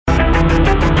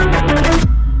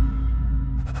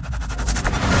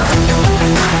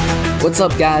What's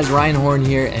up, guys? Ryan Horn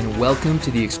here, and welcome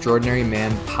to the Extraordinary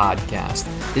Man Podcast.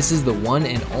 This is the one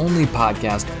and only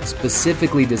podcast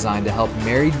specifically designed to help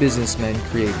married businessmen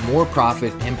create more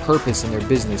profit and purpose in their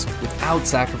business without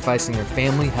sacrificing their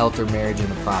family, health, or marriage in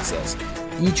the process.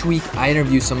 Each week, I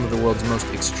interview some of the world's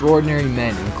most extraordinary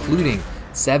men, including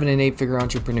 7- and 8-figure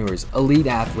entrepreneurs, elite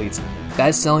athletes,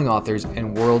 best-selling authors,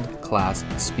 and world-class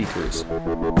speakers.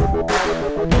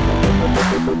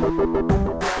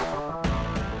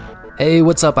 Hey,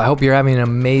 what's up? I hope you're having an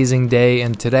amazing day,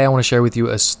 and today I want to share with you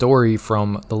a story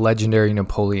from the legendary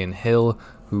Napoleon Hill,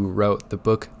 who wrote the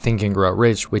book Think and Grow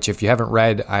Rich, which if you haven't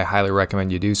read, I highly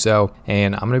recommend you do so.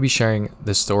 And I'm going to be sharing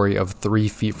the story of 3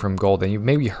 feet from gold. And you've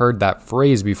maybe heard that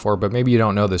phrase before, but maybe you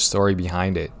don't know the story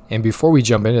behind it. And before we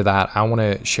jump into that, I want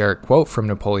to share a quote from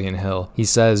Napoleon Hill. He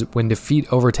says, "When defeat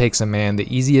overtakes a man,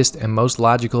 the easiest and most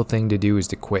logical thing to do is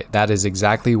to quit. That is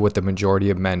exactly what the majority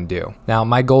of men do." Now,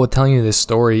 my goal with telling you this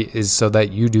story is so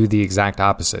that you do the exact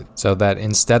opposite. So that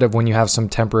instead of when you have some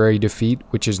temporary defeat,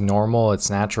 which is normal, it's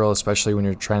natural, especially when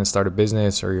you're trying to start a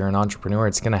business or you're an entrepreneur,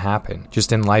 it's going to happen.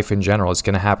 Just in life in general, it's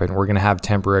going to happen. We're going to have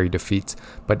temporary defeats,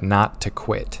 but not to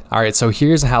quit. All right, so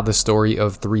here's how the story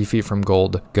of 3 feet from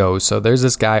gold goes. So there's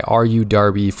this guy, R.U.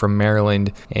 Darby from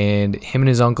Maryland, and him and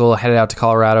his uncle headed out to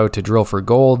Colorado to drill for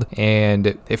gold,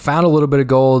 and they found a little bit of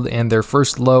gold, and their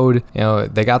first load,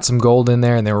 they got some gold in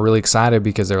there, and they were really excited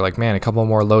because they're like, man, a couple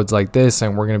more loads like this,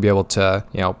 and we're going to be able to,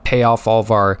 pay off all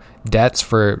of our debts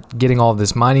for getting all of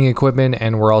this mining equipment,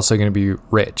 and we're also going to be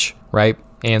rich, right?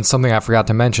 And something I forgot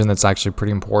to mention that's actually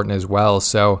pretty important as well.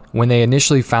 So when they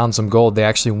initially found some gold, they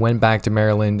actually went back to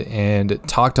Maryland and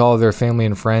talked to all of their family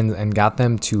and friends and got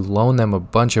them to loan them a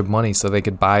bunch of money so they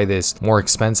could buy this more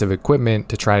expensive equipment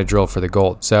to try to drill for the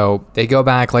gold. So they go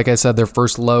back, like I said, their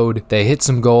first load, they hit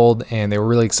some gold, and they were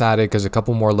really excited because a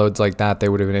couple more loads like that, they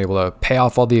would have been able to pay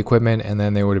off all the equipment, and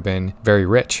then they would have been very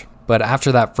rich. But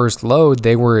after that first load,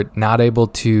 they were not able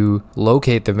to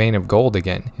locate the vein of gold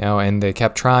again, and they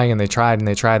kept trying, and they tried, and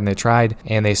they tried, and they tried,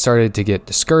 and they started to get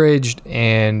discouraged,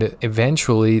 and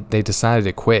eventually they decided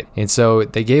to quit. And so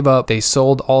they gave up, they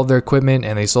sold all of their equipment,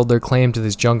 and they sold their claim to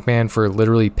this junk man for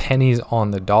literally pennies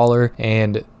on the dollar,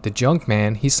 and the junk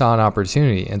man, he saw an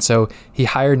opportunity, and so he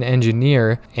hired an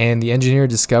engineer, and the engineer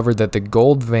discovered that the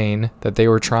gold vein that they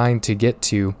were trying to get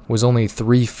to was only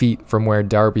 3 feet from where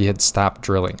Darby had stopped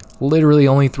drilling. Literally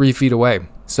only 3 feet away.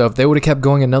 So if they would have kept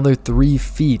going another 3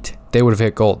 feet, they would have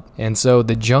hit gold. And so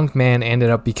the junk man ended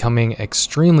up becoming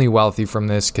extremely wealthy from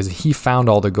this because he found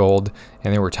all the gold,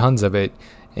 and there were tons of it.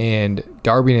 And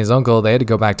Darby and his uncle, they had to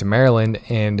go back to Maryland,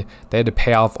 and they had to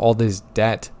pay off all this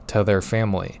debt to their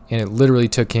family. And it literally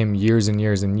took him years and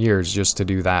years and years just to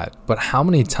do that. But how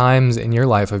many times in your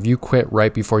life have you quit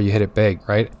right before you hit it big,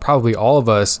 right? Probably all of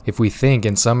us, if we think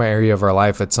in some area of our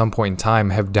life at some point in time,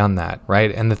 have done that,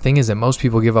 right? And the thing is that most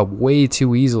people give up way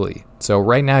too easily. So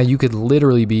right now you could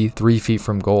literally be 3 feet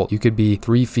from gold. You could be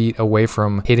 3 feet away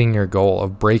from hitting your goal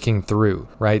of breaking through,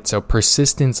 right? So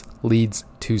persistence leads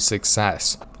to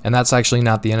success. And that's actually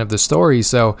not the end of the story.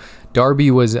 So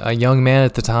Darby was a young man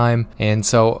at the time, and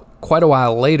so quite a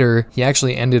while later, he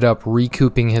actually ended up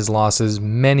recouping his losses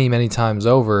many, many times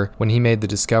over when he made the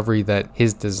discovery that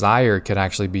his desire could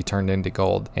actually be turned into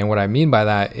gold. And what I mean by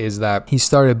that is that he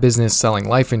started a business selling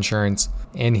life insurance,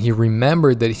 and he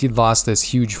remembered that he'd lost this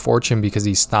huge fortune because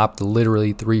he stopped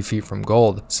literally 3 feet from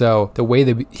gold. So the way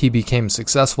that he became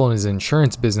successful in his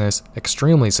insurance business,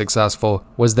 extremely successful,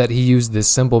 was that he used this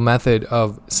simple method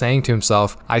of saying to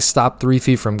himself, I stopped 3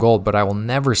 feet from gold, but I will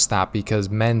never stop because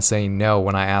men say no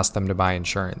when I ask them to buy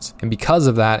insurance. And because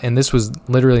of that, and this was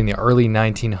literally in the early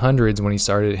 1900s when he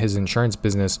started his insurance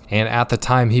business, and at the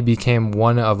time he became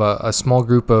one of a small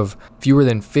group of fewer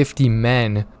than 50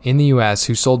 men in the US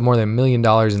who sold more than $1 million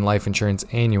in life insurance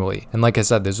annually. And like I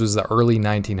said, this was the early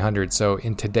 1900s. So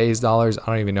in today's dollars, I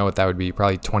don't even know what that would be.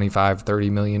 Probably 25, 30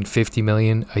 million, 50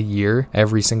 million a year,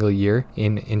 every single year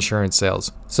in insurance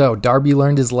sales. So Darby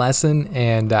learned his lesson,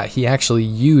 and he actually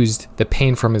used the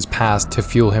pain from his past to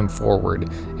fuel him forward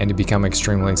and to become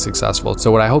extremely successful.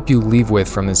 So what I hope you leave with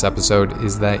from this episode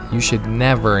is that you should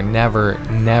never, never,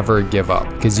 never give up,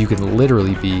 because you can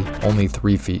literally be only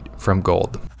 3 feet from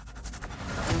gold.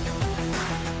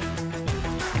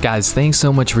 Guys, thanks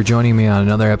so much for joining me on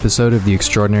another episode of the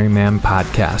Extraordinary Man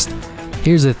Podcast.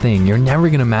 Here's the thing, you're never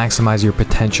going to maximize your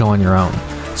potential on your own.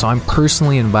 So I'm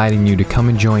personally inviting you to come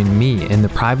and join me in the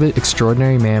private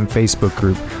Extraordinary Man Facebook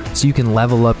group so you can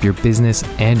level up your business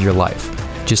and your life.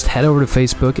 Just head over to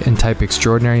Facebook and type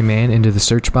Extraordinary Man into the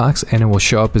search box, and it will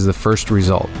show up as the first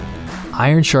result.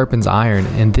 Iron sharpens iron,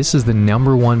 and this is the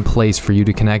number one place for you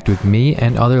to connect with me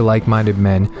and other like-minded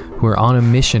men who are on a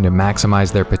mission to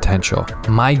maximize their potential.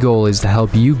 My goal is to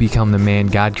help you become the man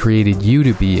God created you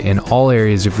to be in all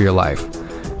areas of your life.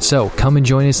 So come and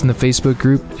join us in the Facebook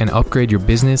group and upgrade your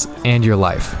business and your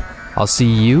life. I'll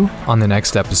see you on the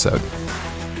next episode.